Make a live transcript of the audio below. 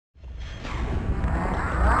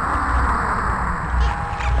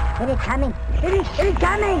It is coming! It is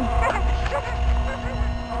coming!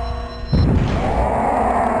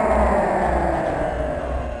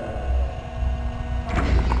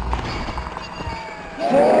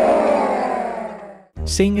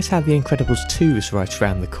 Seeing as how The Incredibles 2 is right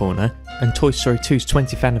around the corner, and Toy Story 2's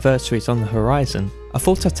 20th anniversary is on the horizon, I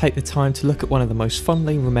thought I'd take the time to look at one of the most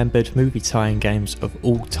fondly remembered movie tie-in games of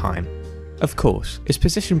all time. Of course, it's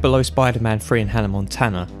positioned below Spider-Man 3 and Hannah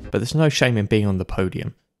Montana, but there's no shame in being on the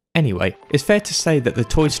podium. Anyway, it's fair to say that the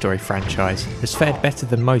Toy Story franchise has fared better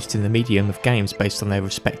than most in the medium of games based on their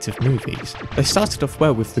respective movies. They started off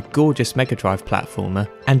well with the gorgeous Mega Drive platformer,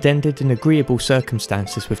 and ended in agreeable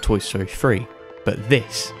circumstances with Toy Story 3. But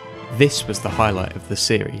this was the highlight of the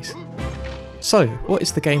series. So, what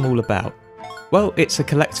is the game all about? Well, it's a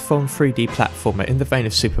collectathon 3D platformer in the vein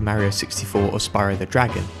of Super Mario 64 or Spyro the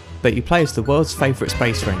Dragon, but you play as the world's favourite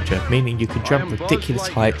Space Ranger, meaning you can jump ridiculous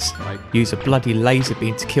heights, use a bloody laser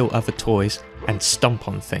beam to kill other toys, and stomp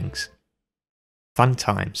on things. Fun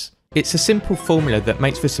times. It's a simple formula that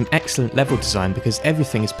makes for some excellent level design because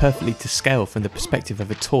everything is perfectly to scale from the perspective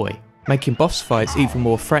of a toy, making boss fights even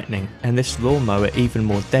more threatening and this lawnmower even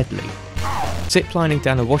more deadly. Ziplining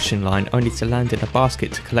down a washing line only to land in a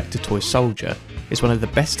basket to collect a toy soldier is one of the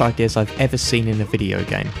best ideas I've ever seen in a video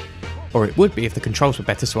game. Or it would be if the controls were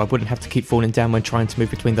better so I wouldn't have to keep falling down when trying to move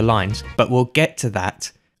between the lines, but we'll get to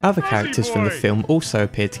that. Other characters from the film also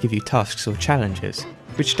appear to give you tasks or challenges,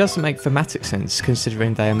 which doesn't make thematic sense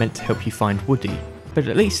considering they are meant to help you find Woody, but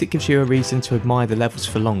at least it gives you a reason to admire the levels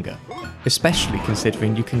for longer. Especially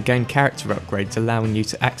considering you can gain character upgrades allowing you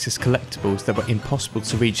to access collectibles that were impossible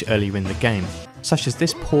to reach earlier in the game, such as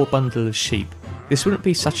this poor bundle of sheep. This wouldn't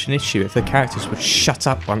be such an issue if the characters would shut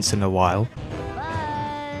up once in a while.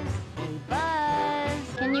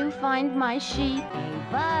 Buzz, can you find my sheep?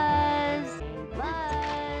 Buzz,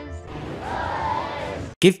 Buzz,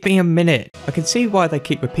 Buzz. Give me a minute! I can see why they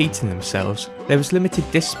keep repeating themselves. There was limited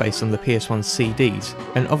disc space on the PS1 CDs,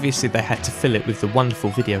 and obviously they had to fill it with the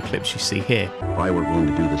wonderful video clips you see here. I were willing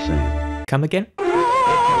to do the same. Come again?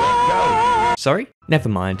 Sorry? Never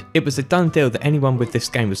mind. It was a done deal that anyone with this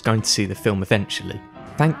game was going to see the film eventually.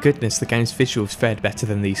 Thank goodness the game's visuals fared better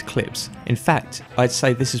than these clips. In fact, I'd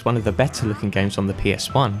say this is one of the better looking games on the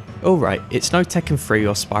PS1. Alright, it's no Tekken 3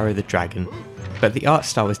 or Spyro the Dragon, but the art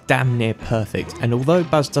style is damn near perfect, and although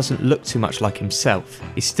Buzz doesn't look too much like himself,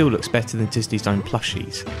 he still looks better than Disney's own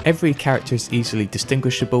plushies. Every character is easily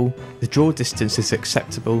distinguishable, the draw distance is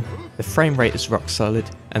acceptable, the frame rate is rock solid,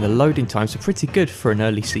 and the loading times are pretty good for an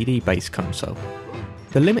early CD-based console.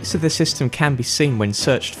 The limits of the system can be seen when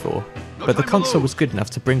searched for, but the console was good enough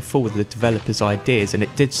to bring forward the developers' ideas, and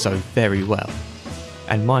it did so very well.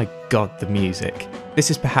 And my god, the music. This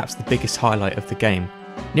is perhaps the biggest highlight of the game.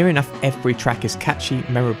 Near enough every track is catchy,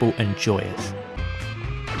 memorable and joyous.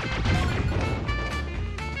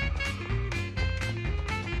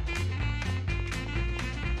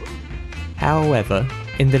 However,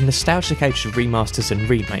 in the nostalgic age of remasters and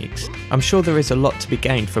remakes, I'm sure there is a lot to be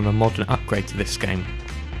gained from a modern upgrade to this game.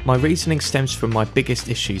 My reasoning stems from my biggest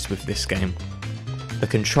issues with this game: the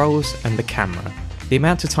controls and the camera. The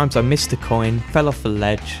amount of times I missed a coin, fell off a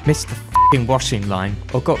ledge, missed the f***ing washing line,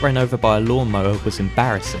 or got run over by a lawnmower was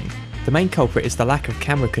embarrassing. The main culprit is the lack of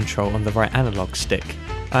camera control on the right analog stick.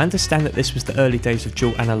 I understand that this was the early days of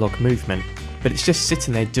dual analog movement, but it's just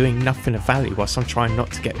sitting there doing nothing of value whilst I'm trying not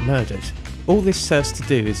to get murdered. All this serves to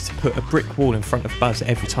do is to put a brick wall in front of Buzz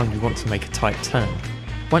every time you want to make a tight turn.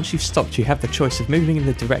 Once you've stopped, you have the choice of moving in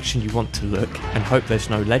the direction you want to look and hope there's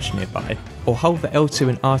no ledge nearby, or hold the L2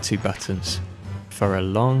 and R2 buttons for a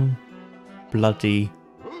long, bloody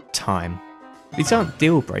time. These aren't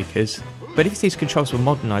deal breakers, but if these controls were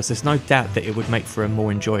modernised, there's no doubt that it would make for a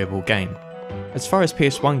more enjoyable game. As far as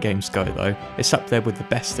PS1 games go though, it's up there with the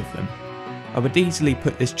best of them. I would easily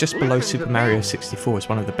put this just below Super Mario 64 as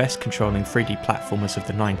one of the best controlling 3D platformers of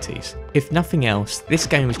the 90s. If nothing else, this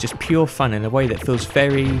game was just pure fun in a way that feels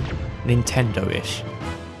very Nintendo-ish.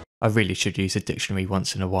 I really should use a dictionary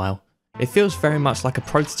once in a while. It feels very much like a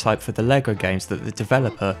prototype for the LEGO games that the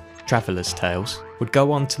developer, Traveller's Tales, would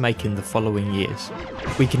go on to make in the following years.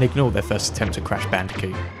 We can ignore their first attempt at Crash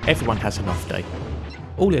Bandicoot. Everyone has an off day.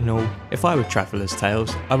 All in all, if I were Traveller's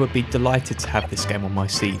Tales, I would be delighted to have this game on my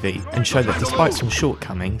CV and show that despite some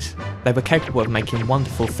shortcomings, they were capable of making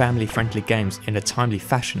wonderful family-friendly games in a timely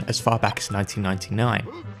fashion as far back as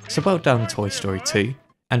 1999. So well done Toy Story 2,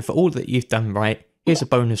 and for all that you've done right, here's a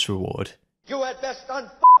bonus reward. You had best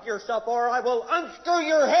unf*** yourself or I will unscrew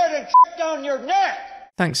your head and shit down your neck!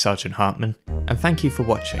 Thanks Sergeant Hartman, and thank you for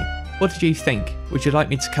watching. What did you think? Would you like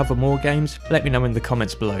me to cover more games? Let me know in the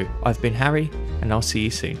comments below. I've been Harry, and I'll see you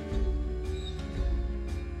soon.